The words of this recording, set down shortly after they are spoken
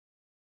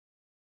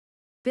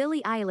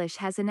Billie Eilish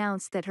has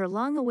announced that her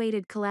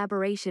long-awaited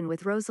collaboration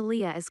with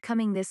Rosalía is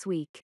coming this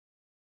week.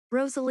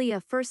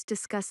 Rosalía first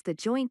discussed the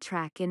joint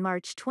track in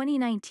March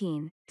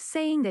 2019,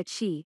 saying that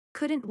she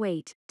couldn't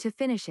wait to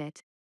finish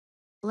it.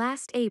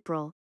 Last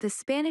April, the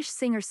Spanish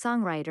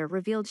singer-songwriter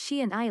revealed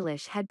she and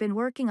Eilish had been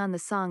working on the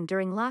song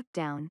during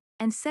lockdown,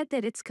 and said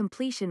that its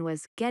completion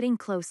was getting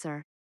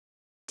closer.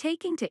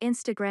 Taking to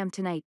Instagram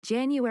tonight,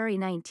 January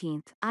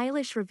 19th,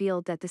 Eilish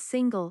revealed that the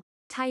single,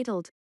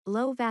 titled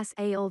Lo Vas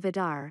A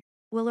Olvidar,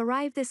 will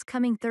arrive this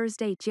coming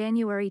Thursday,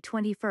 January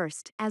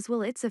 21st, as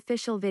will its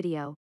official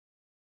video.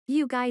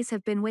 "You guys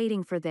have been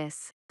waiting for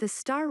this," the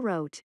star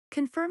wrote,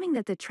 confirming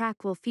that the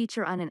track will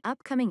feature on an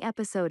upcoming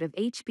episode of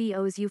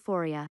HBO's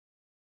Euphoria.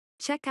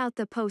 Check out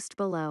the post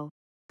below.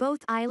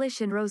 Both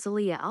Eilish and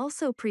Rosalía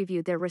also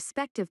previewed their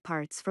respective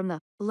parts from the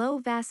Lo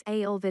Vas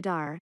A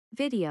Olvidar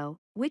video,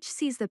 which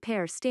sees the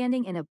pair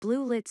standing in a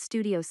blue-lit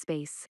studio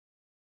space.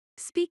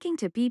 Speaking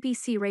to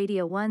BBC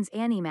Radio 1's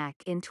Annie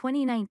Mac in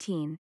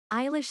 2019,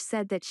 Eilish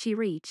said that she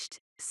reached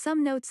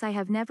some notes I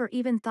have never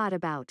even thought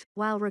about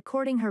while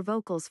recording her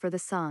vocals for the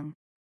song.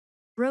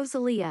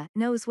 Rosalía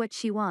knows what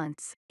she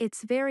wants.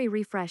 It's very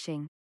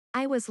refreshing.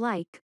 I was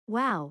like,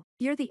 wow,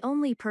 you're the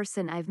only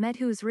person I've met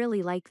who's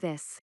really like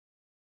this.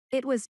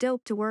 It was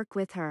dope to work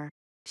with her.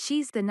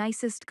 She's the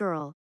nicest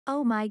girl.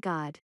 Oh my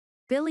god.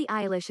 Billie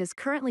Eilish is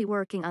currently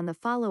working on the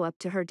follow-up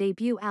to her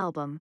debut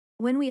album,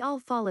 When We All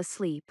Fall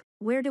Asleep,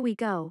 Where Do We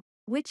Go?,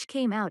 which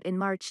came out in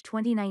March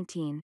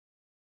 2019.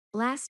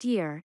 Last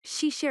year,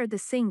 she shared the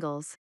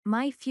singles,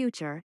 My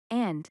Future,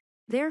 and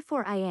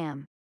Therefore I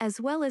Am,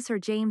 as well as her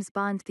James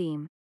Bond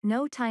theme,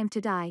 No Time to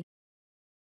Die,